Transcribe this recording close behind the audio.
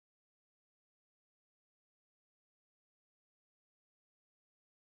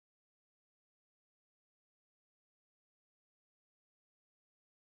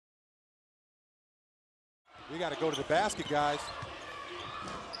We got to go to the basket, guys.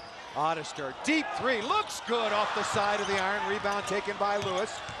 Oddister, deep three, looks good off the side of the iron. Rebound taken by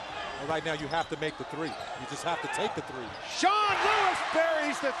Lewis. Well, right now, you have to make the three. You just have to take the three. Shawn Lewis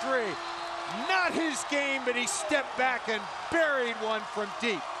buries the three. Not his game, but he stepped back and buried one from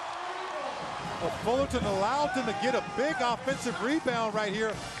deep. Well, Fullerton allowed them to get a big offensive rebound right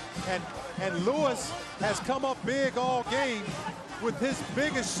here. And Lewis has come up big all game with his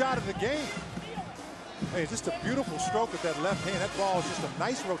biggest shot of the game. Hey, just a beautiful stroke with that left hand. That ball is just a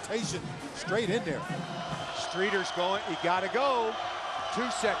nice rotation straight in there. Streeter's going, he gotta go. 2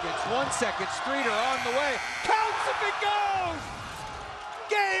 seconds, 1 second, Streeter on the way. Counts if it goes!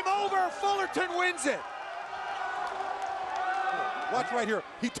 Game over, Fullerton wins it. Watch right here.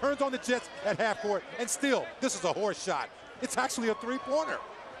 He turns on the Jets at half court, and still, this is a horse shot. It's actually a three-pointer.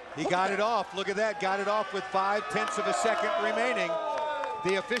 He got it off. Look at that. Got it off with 0.5 of a second remaining.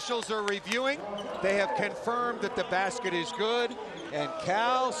 The officials are reviewing. They have confirmed that the basket is good. And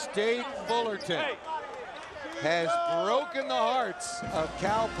Cal State Fullerton has broken the hearts of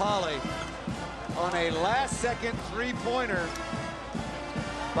Cal Poly on a last-second three-pointer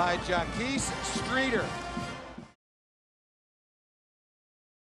by Jacques Streeter.